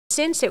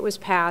Since it was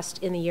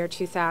passed in the year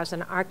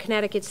 2000, our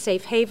Connecticut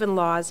safe haven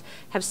laws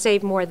have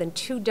saved more than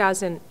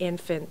 24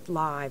 infant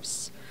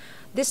lives.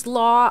 This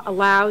law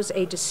allows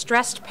a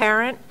distressed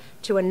parent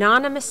to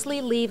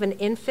anonymously leave an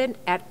infant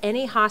at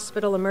any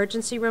hospital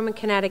emergency room in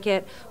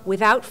Connecticut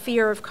without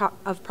fear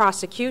of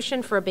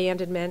prosecution for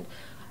abandonment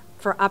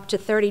for up to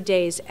 30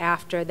 days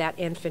after that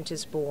infant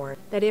is born.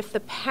 That if the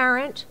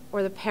parent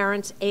or the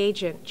parent's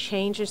agent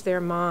changes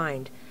their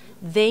mind,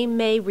 they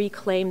may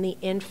reclaim the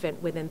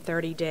infant within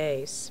 30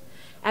 days.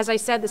 As I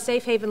said, the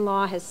safe haven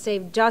law has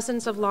saved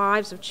dozens of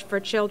lives for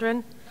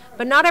children,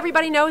 but not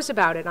everybody knows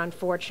about it,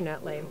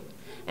 unfortunately.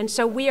 And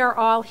so we are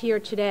all here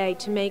today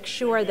to make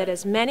sure that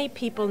as many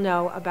people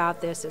know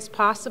about this as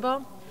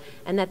possible,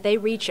 and that they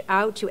reach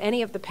out to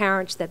any of the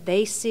parents that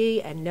they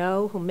see and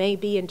know who may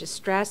be in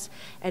distress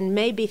and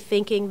may be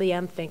thinking the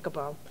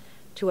unthinkable,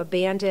 to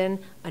abandon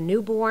a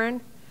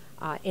newborn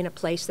in a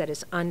place that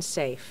is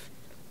unsafe.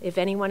 If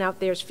anyone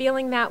out there is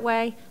feeling that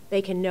way,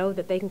 they can know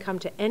that they can come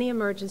to any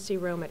emergency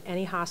room at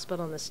any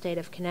hospital in the state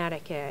of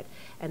Connecticut,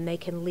 and they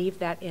can leave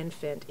that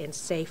infant in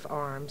safe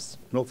arms.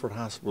 Milford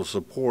Hospital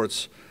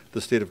supports the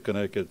state of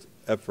Connecticut's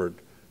effort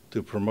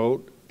to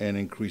promote and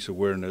increase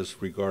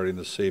awareness regarding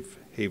the safe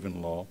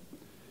haven law.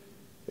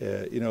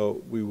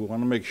 We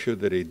want to make sure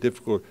that a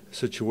difficult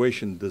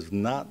situation does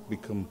not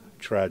become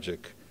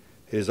tragic.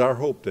 It is our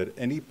hope that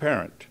any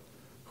parent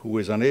who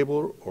is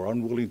unable or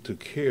unwilling to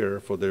care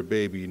for their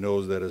baby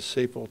knows that a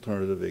safe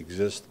alternative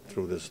exists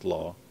through this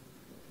law.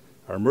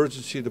 Our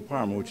emergency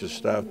department, which is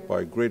staffed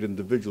by great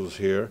individuals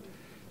here,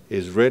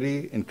 is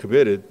ready and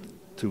committed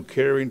to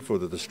caring for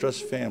the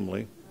distressed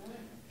family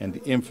and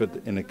the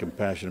infant in a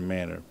compassionate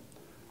manner.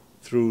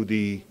 Through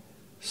the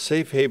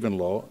safe haven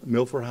law,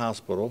 Milford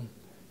Hospital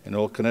and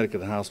all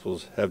Connecticut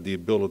hospitals have the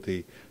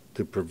ability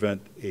to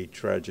prevent a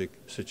tragic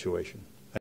situation.